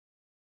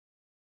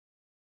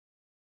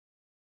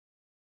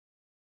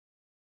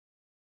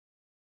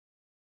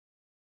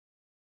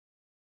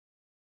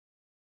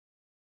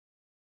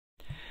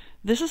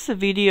This is a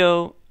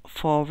video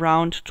for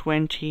round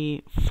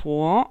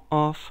 24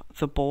 of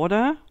the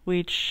border,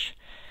 which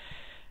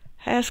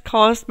has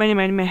caused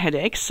many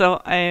headaches, so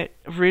I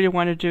really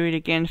want to do it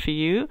again for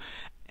you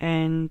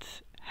and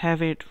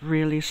have it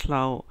really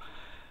slow.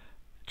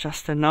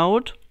 Just a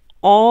note,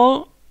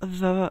 all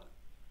the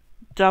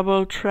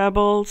double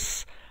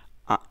trebles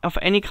of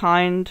any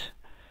kind,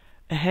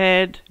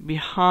 ahead,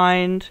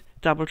 behind,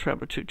 double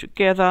treble 2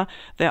 together,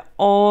 they're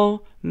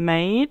all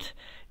made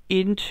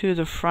into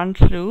the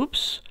front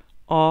loops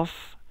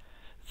of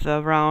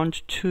the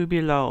round 2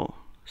 below.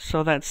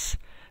 So that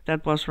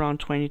was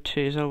round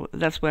 22. So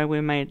that's where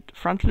we made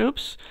front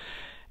loops,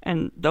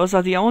 and those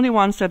are the only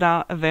ones that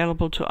are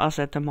available to us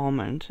at the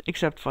moment,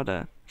 except for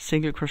the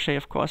single crochet,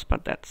 of course,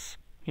 but that's,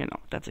 you know,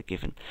 that's a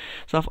given.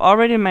 So I've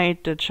already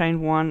made the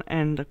chain 1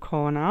 and the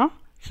corner,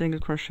 single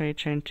crochet,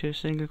 chain 2,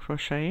 single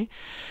crochet.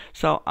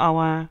 So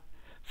our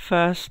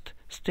first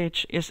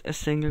stitch is a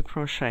single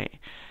crochet.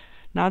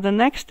 Now the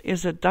next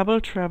is a double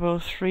treble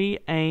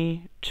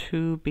 3A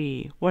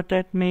 2B. What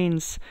that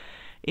means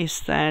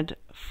is that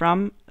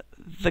from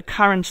the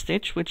current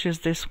stitch, which is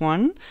this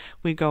one,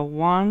 we go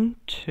 1,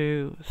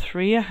 2,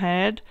 3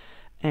 ahead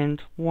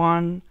and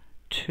 1,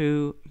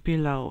 2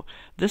 below.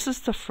 This is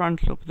the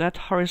front loop. That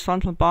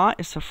horizontal bar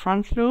is the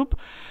front loop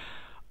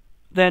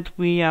that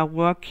we are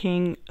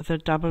working the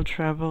double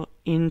treble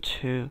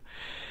into.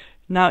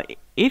 Now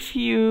if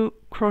you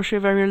crochet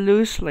very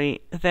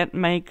loosely, that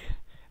may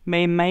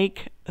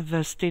make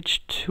the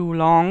stitch too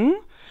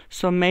long,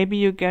 so maybe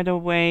you get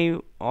away,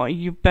 or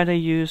you better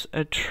use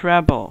a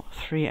treble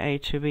 3A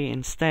 2B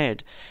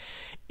instead.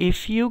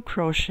 If you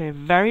crochet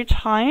very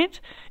tight,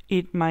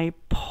 it may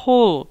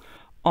pull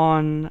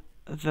on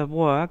the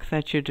work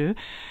that you do,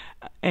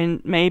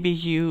 and maybe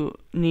you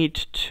need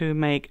to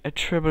make a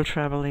triple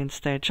treble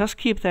instead. Just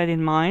keep that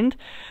in mind.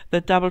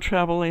 The double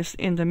treble is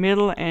in the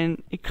middle,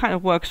 and it kind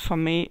of works for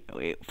me.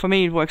 For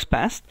me it works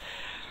best.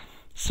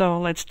 So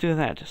let's do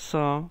that.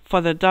 So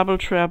for the double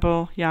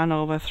treble, yarn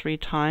over 3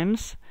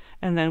 times,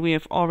 and then we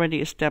have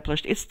already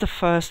established it's the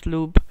first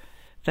loop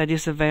that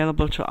is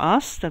available to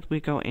us that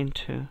we go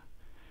into.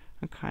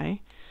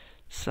 Okay,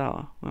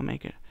 so we'll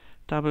make it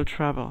double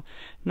treble.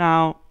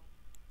 Now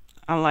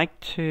I like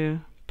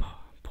to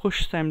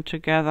push them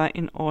together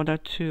in order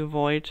to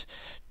avoid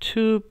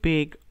too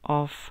big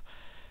of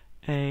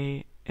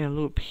a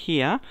loop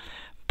here,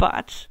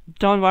 but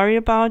don't worry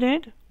about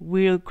it.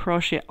 We'll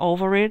crochet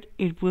over it.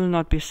 It will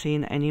not be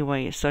seen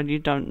anyway, so you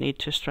don't need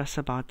to stress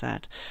about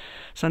that.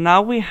 So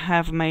now we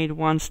have made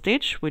 1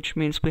 stitch, which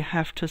means we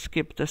have to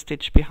skip the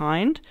stitch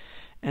behind,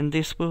 and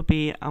this will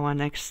be our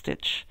next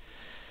stitch.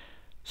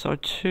 So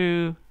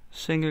 2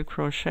 single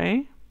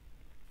crochet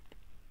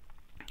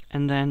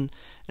and then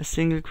a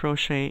single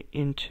crochet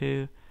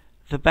into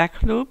the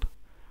back loop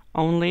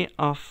only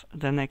of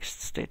the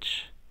next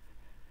stitch,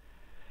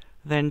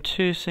 then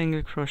 2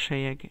 single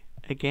crochet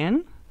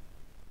again,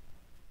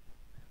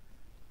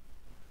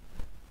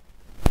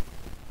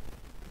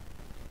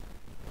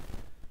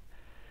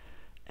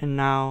 and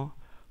now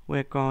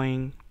we're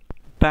going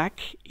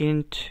back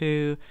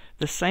into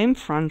the same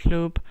front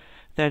loop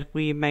that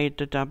we made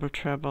the double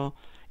treble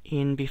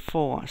in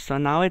before. So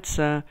now it's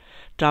a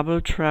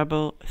double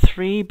treble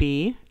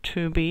 3B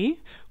 2B,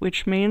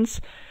 which means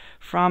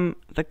from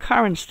the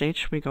current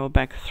stitch we go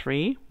back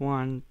 3,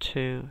 1,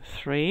 2,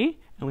 3,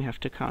 and we have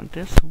to count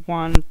this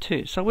 1,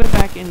 2. So we're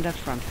back in that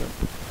front loop.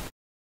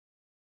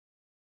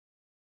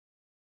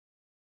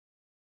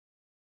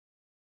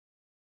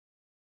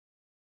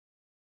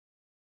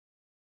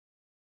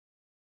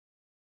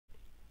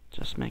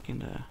 Just making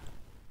the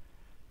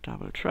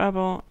double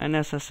treble, and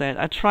as I said,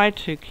 I try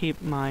to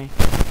keep my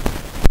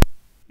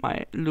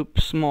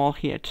loop small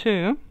here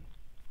too,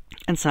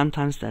 and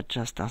sometimes that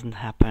just doesn't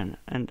happen,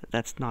 and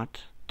that's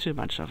not too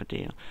much of a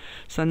deal.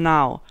 So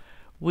now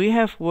we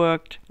have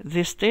worked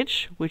this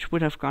stitch, which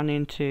would have gone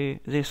into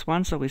this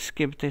one, so we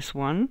skipped this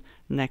one.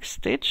 Next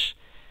stitch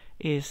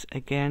is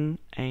again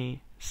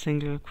a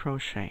single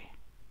crochet.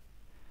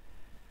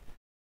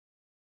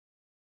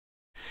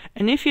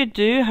 And if you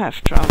do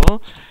have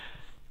trouble,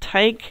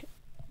 take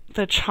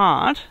the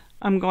chart.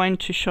 I'm going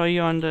to show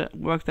you on the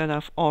work that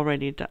I've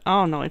already done.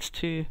 Oh no, it's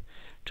too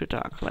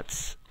dark.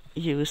 Let's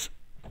use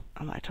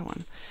a lighter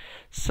one.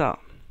 So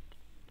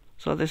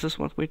this is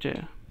what we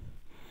do.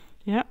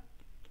 Yeah,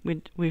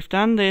 we've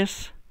done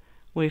this,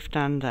 we've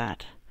done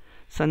that.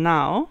 So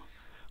now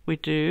we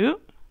do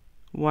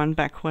 1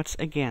 backwards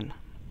again.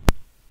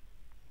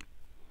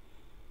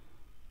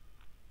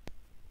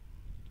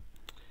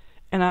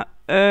 And I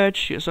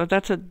urge you, so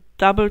that's a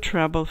double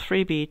treble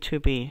 3B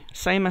 2B,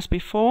 same as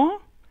before,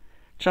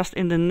 just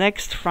in the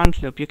next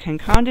front loop. You can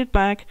count it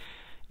back,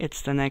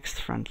 it's the next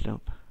front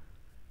loop.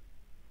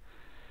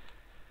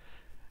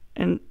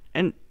 And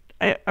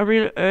I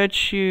really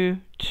urge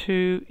you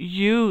to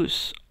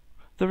use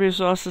the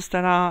resources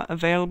that are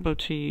available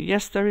to you.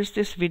 Yes, there is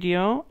this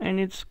video and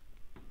it's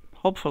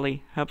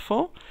hopefully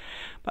helpful,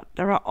 but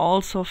there are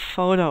also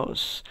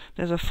photos.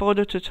 There's a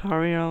photo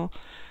tutorial,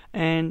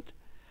 and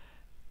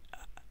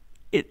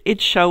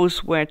it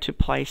shows where to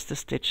place the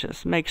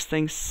stitches, makes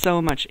things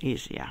so much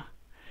easier.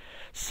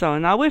 So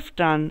now we've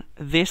done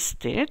this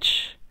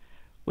stitch,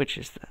 which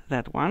is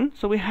that one,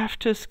 so we have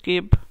to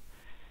skip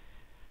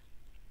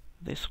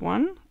this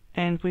one,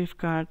 and we've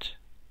got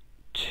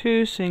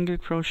 2 single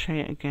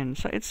crochet again.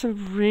 So it's a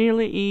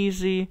really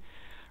easy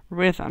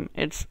rhythm.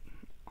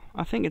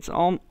 I think it's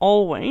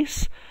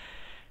always,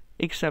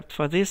 except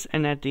for this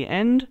and at the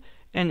end,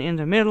 and in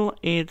the middle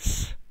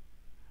it's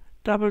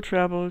double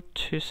treble,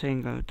 2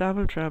 single,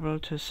 double treble,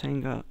 2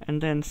 single,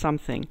 and then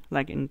something,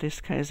 like in this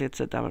case it's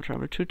a double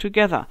treble 2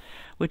 together,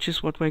 which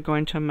is what we're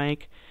going to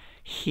make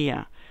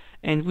here.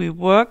 And we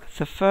work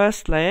the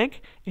first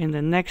leg in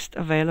the next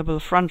available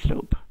front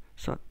loop.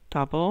 So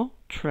double,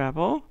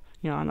 treble,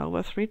 yarn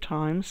over 3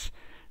 times,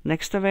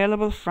 next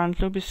available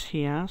front loop is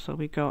here, so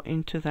we go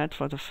into that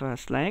for the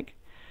first leg.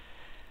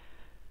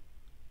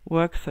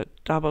 Work the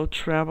double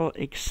treble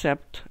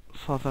except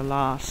for the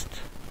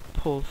last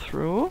pull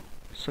through.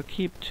 So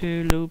keep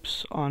 2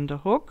 loops on the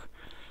hook,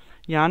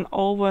 yarn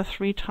over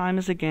 3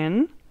 times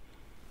again,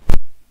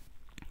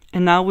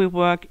 and now we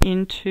work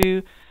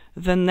into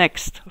the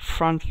next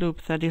front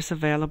loop that is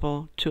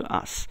available to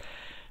us.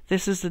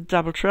 This is the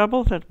double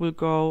treble that will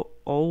go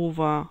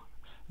over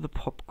the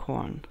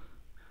popcorn.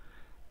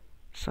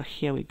 So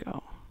here we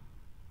go.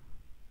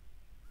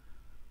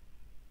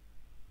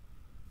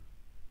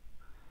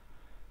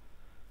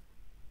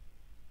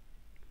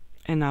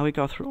 And now we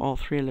go through all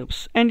 3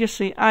 loops. And you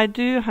see, I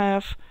do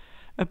have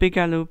a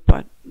bigger loop,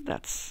 but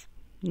that's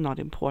not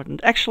important.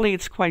 Actually,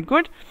 it's quite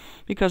good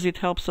because it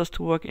helps us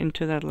to work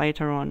into that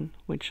later on,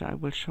 which I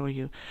will show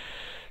you.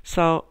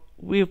 So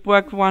we've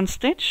worked 1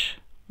 stitch,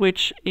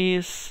 which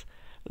is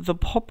the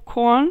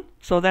popcorn.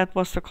 So that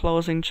was the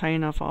closing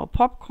chain of our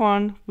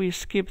popcorn. We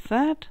skip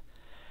that,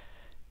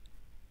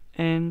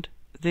 and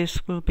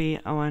this will be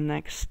our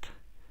next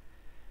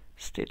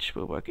stitch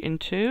we'll work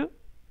into.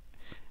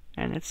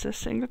 And it's a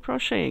single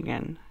crochet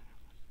again,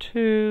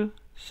 2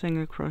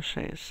 single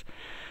crochets.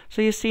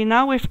 So you see,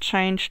 now we've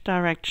changed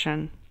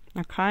direction.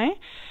 Okay,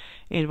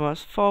 it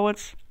was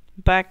forwards,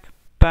 back,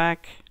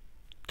 back,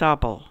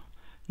 double.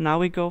 Now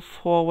we go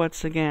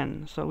forwards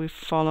again, so we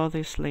follow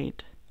this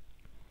lead.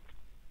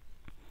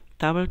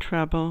 Double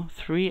treble,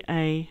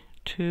 3A,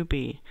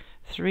 2B,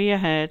 3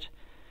 ahead,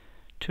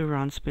 2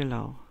 rounds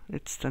below.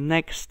 It's the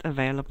next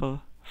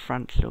available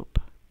front loop.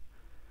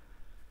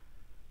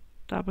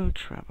 Double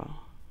treble.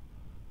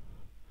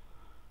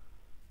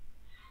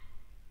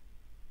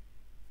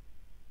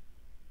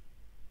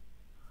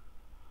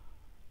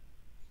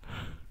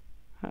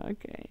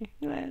 Okay,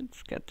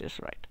 let's get this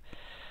right.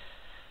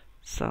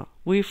 So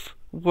we've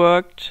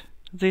worked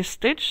this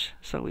stitch,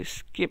 so we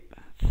skip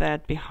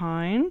that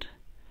behind,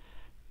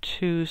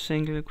 2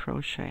 single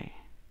crochet.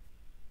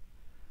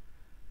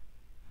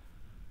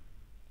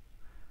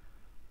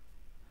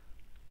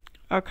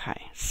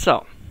 Okay,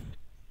 so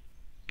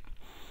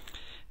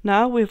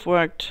now we've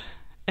worked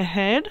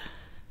ahead.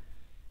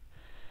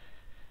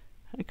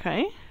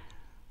 Okay,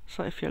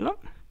 so if you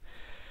look,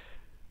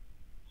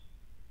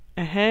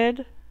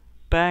 ahead,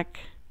 back,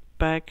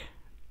 back,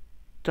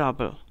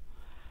 double,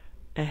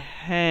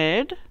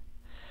 ahead,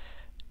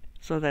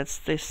 so that's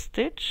this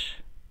stitch.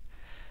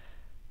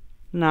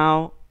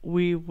 Now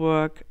we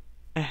work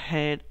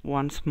ahead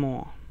once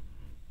more.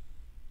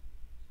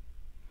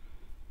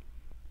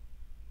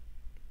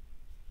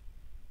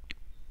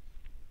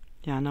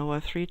 Yarn over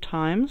 3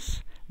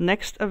 times,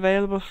 next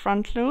available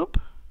front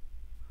loop,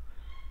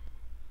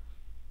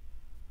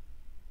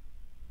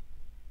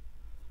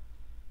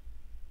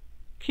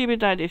 keep it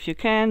tight if you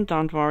can,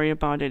 don't worry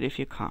about it if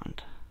you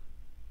can't.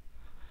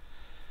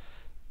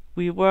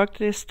 We work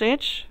this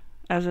stitch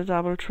as a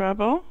double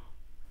treble,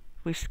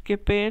 we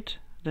skip it,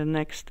 the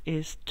next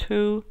is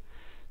 2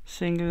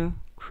 single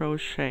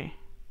crochet.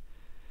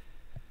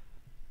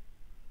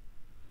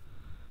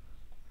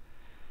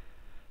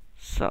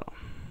 So,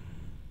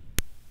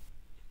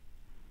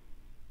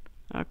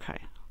 okay,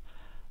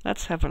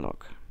 let's have a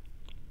look.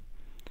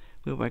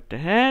 We worked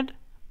ahead,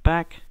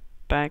 back,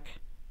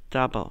 back,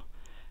 double,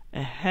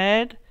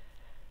 ahead,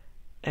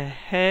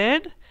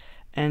 ahead,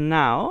 and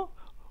now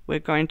we're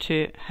going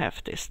to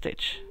have this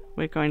stitch.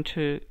 We're going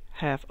to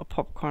have a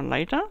popcorn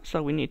later,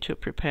 so we need to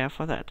prepare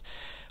for that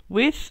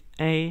with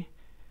a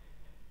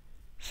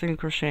single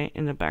crochet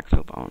in the back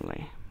loop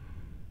only.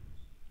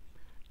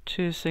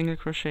 2 single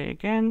crochet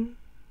again,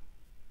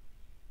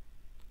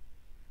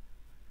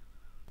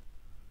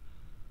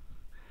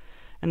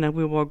 and then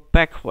we work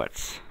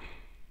backwards.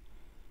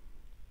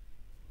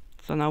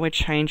 So now we're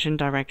changing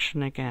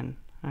direction again.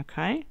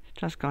 Okay,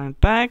 just going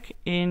back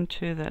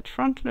into that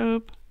front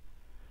loop,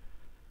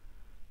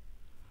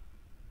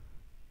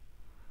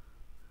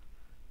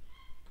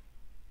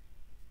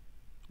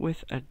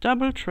 with a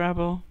double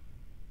treble,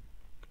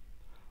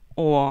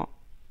 or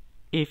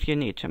if you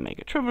need to make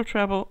a triple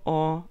treble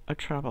or a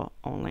treble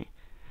only,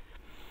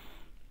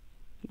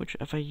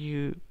 whichever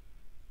you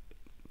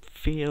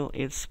feel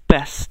is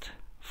best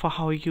for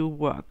how you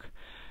work.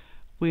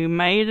 We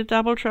made a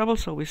double treble,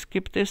 so we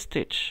skip this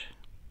stitch.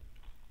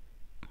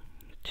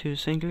 2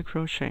 single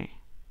crochet.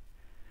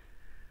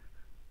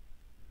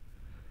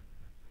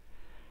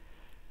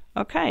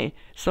 Okay,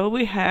 so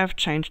we have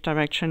changed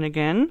direction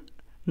again.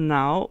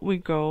 Now we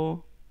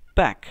go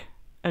back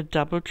a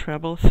double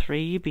treble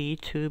 3B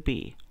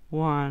 2B.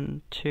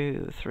 1,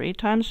 2, 3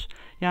 times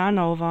yarn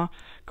over,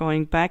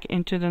 going back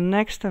into the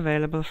next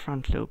available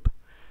front loop.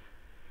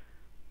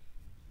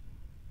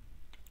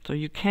 So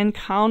you can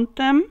count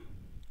them,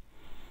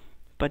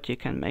 but you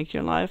can make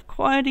your life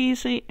quite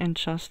easy and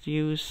just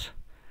use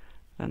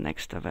the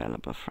next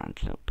available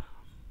front loop.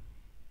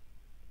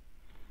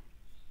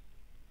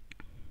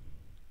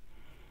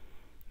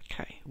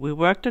 Okay, we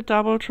work the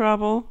double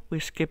treble, we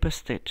skip a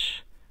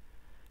stitch,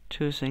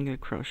 2 single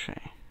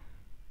crochet.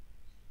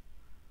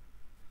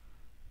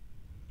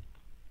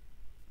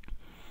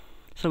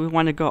 So we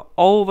want to go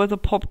over the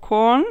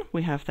popcorn.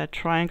 We have that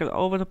triangle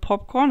over the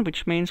popcorn,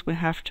 which means we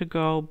have to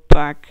go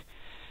back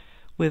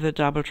with a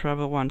double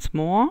treble once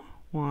more.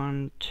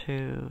 1,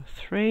 2,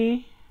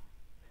 3.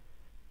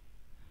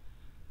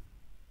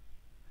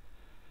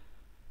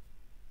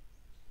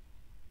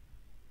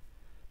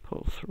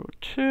 Pull through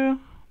 2,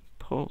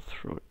 pull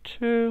through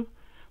 2,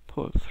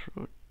 pull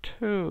through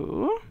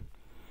 2,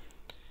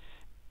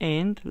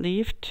 and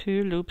leave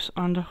 2 loops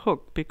on the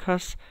hook,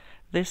 because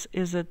this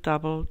is a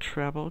double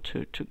treble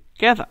 2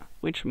 together,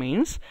 which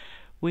means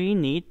we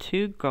need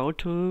to go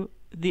to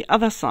the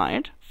other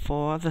side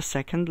for the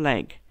second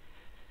leg.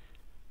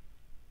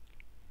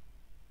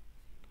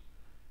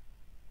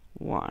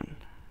 1,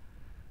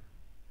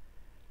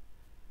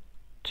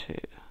 2,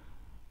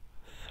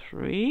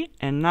 3,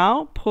 and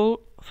now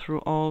pull through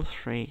all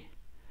 3.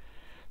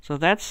 So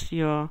that's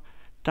your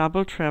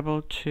double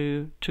treble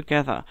 2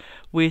 together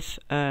with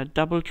a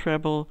double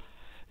treble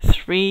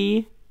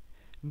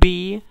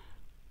 3B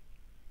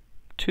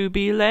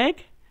 2B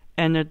leg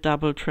and a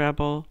double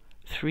treble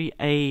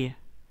 3A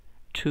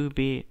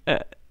 2B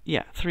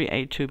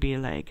 3A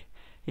 2B leg.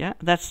 Yeah,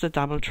 that's the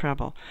double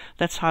treble.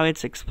 That's how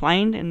it's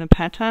explained in the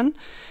pattern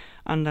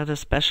under the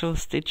special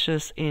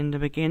stitches in the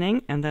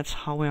beginning, and that's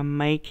how we're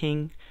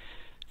making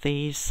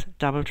these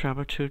double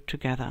treble 2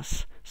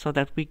 togethers so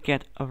that we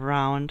get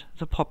around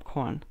the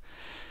popcorn.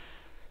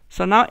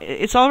 So now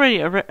it's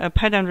already a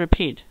pattern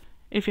repeat.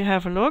 If you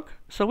have a look,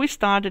 so we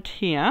started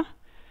here.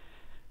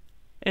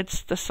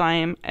 It's the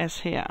same as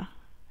here.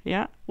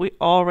 Yeah, we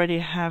already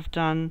have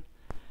done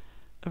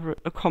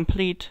a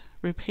complete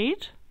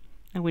repeat,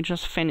 and we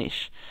just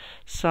finish.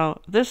 So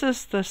this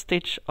is the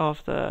stitch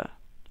of the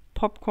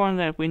popcorn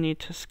that we need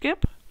to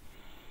skip.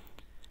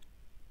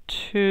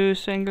 2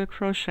 single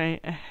crochet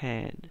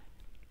ahead.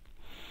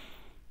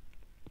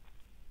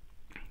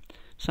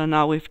 So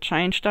now we've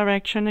changed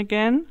direction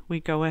again. We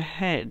go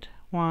ahead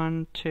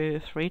 1, 2,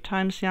 3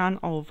 times yarn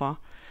over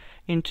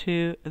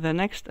into the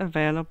next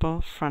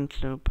available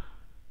front loop.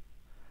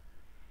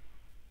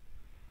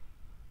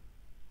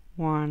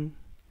 1,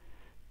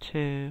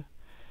 2,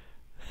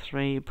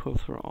 3, pull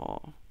through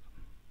all.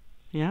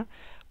 Yeah,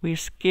 we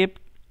skip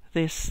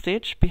this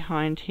stitch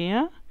behind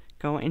here,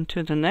 go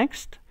into the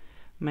next,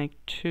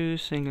 make 2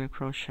 single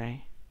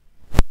crochet.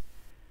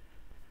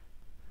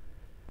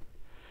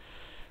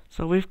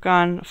 So we've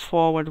gone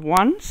forward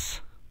once,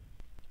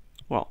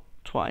 well,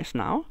 twice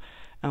now,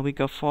 and we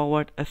go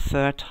forward a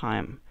third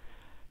time.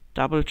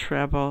 Double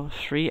treble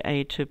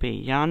 3A to B,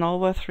 yarn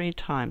over 3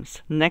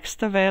 times.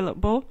 Next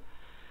available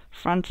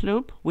front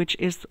loop, which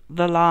is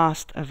the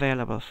last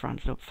available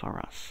front loop for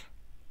us.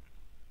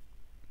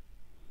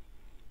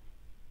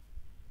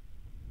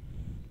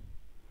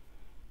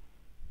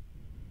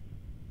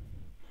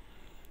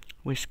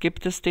 We skip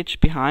the stitch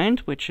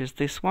behind, which is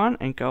this one,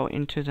 and go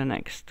into the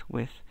next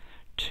with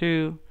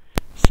 2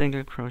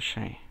 single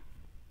crochet.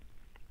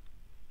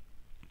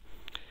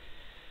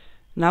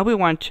 Now we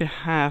want to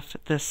have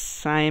the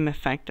same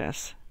effect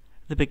as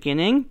the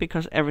beginning,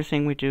 because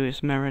everything we do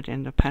is mirrored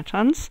in the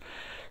patterns.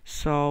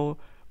 So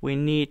we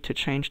need to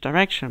change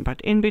direction,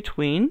 but in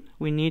between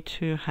we need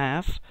to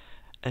have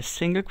a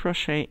single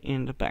crochet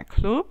in the back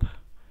loop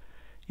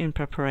in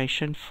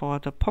preparation for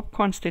the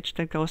popcorn stitch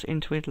that goes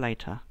into it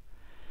later.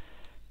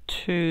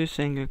 2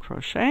 single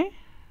crochet,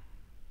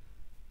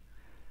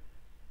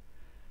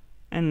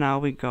 and now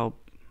we go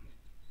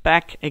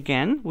back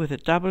again with a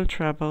double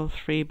treble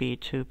 3B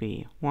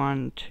 2B,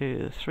 1,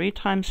 2, 3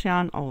 times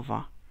yarn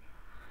over,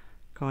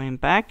 going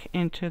back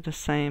into the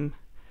same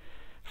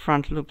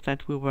front loop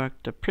that we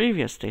worked the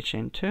previous stitch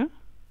into.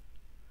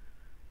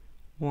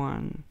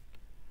 1,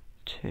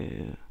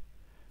 2,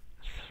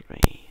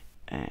 3,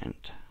 and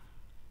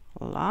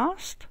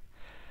last.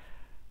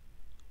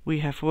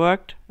 We have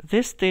worked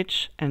this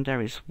stitch and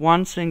there is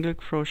 1 single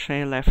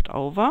crochet left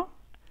over,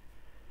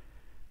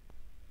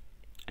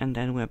 and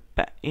then we're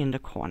back in the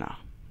corner.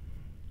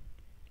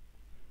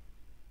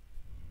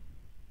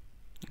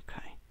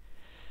 Okay,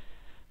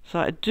 so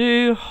I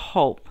do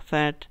hope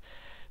that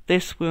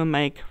this will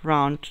make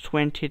round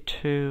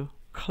 22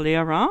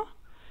 clearer.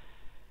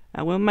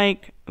 I will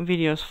make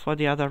videos for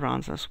the other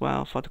rounds as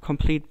well, for the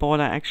complete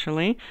border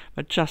actually,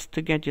 but just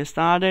to get you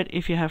started,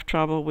 if you have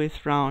trouble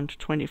with round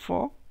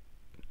 24,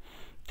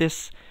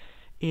 this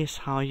is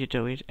how you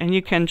do it. And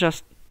you can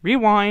just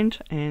rewind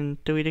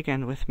and do it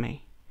again with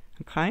me.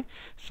 Okay,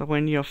 so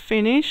when you're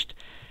finished,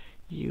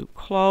 you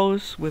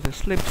close with a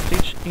slip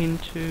stitch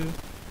into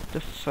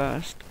the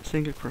first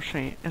single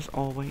crochet as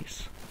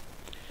always.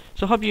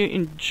 So hope you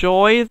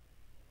enjoy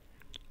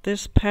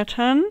this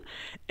pattern,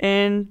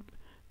 and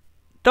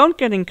don't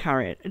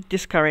get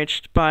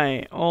discouraged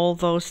by all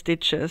those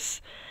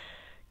stitches.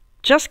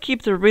 Just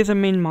keep the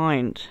rhythm in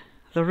mind.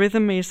 The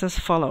rhythm is as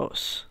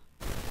follows: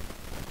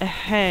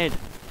 ahead,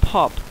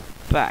 pop,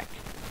 back,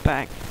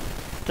 back,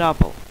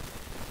 double,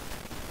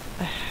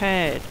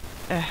 ahead,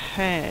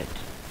 ahead,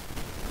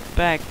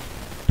 back,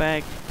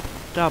 back,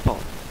 double,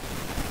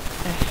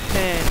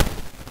 ahead,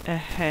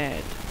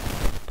 ahead,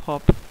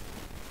 pop,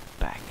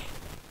 back.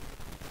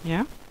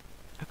 Yeah?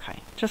 Okay,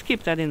 just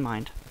keep that in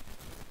mind.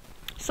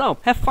 So,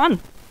 have fun!